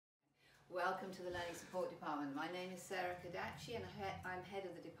Welcome to the Learning Support Department. My name is Sarah Kadachi and I'm head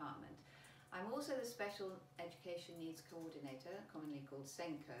of the department. I'm also the Special Education Needs Coordinator, commonly called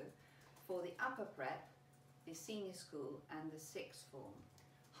SENCO, for the upper prep, the senior school and the sixth form.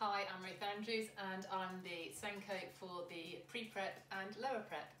 Hi, I'm Ruth Andrews and I'm the SENCO for the pre-prep and lower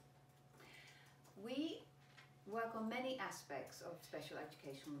prep. We work on many aspects of special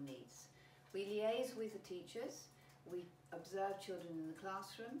educational needs. We liaise with the teachers, we observe children in the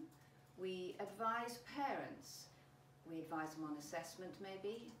classroom, we advise parents, we advise them on assessment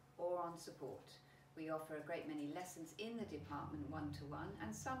maybe, or on support. We offer a great many lessons in the department one-to-one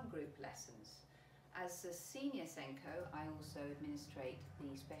and some group lessons. As a senior SENCO, I also administrate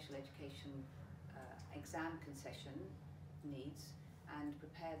the special education exam concession needs and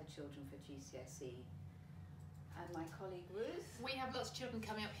prepare the children for GCSE. And my colleague Ruth? We have lots of children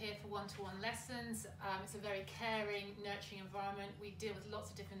coming up here for one-to-one lessons. It's a very caring, nurturing environment. We deal with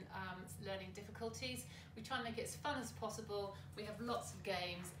lots of different learning difficulties. We try and make it as fun as possible. We have lots of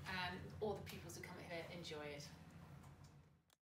games and all the pupils who come here enjoy it.